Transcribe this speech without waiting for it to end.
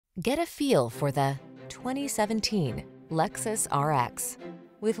Get a feel for the 2017 Lexus RX.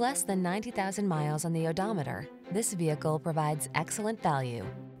 With less than 90,000 miles on the odometer, this vehicle provides excellent value.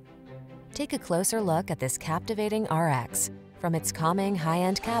 Take a closer look at this captivating RX. From its calming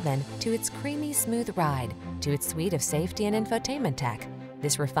high-end cabin to its creamy smooth ride to its suite of safety and infotainment tech,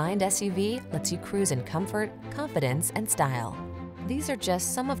 this refined SUV lets you cruise in comfort, confidence, and style. These are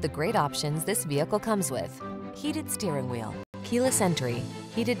just some of the great options this vehicle comes with: heated steering wheel, keyless entry,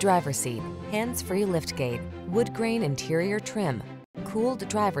 heated driver's seat, hands-free liftgate, wood grain interior trim, cooled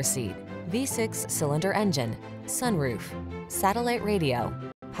driver's seat, V6 cylinder engine, sunroof, satellite radio,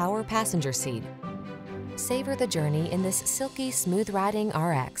 power passenger seat. Savor the journey in this silky, smooth-riding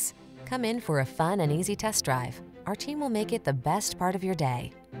RX. Come in for a fun and easy test drive. Our team will make it the best part of your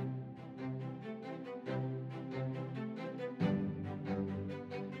day.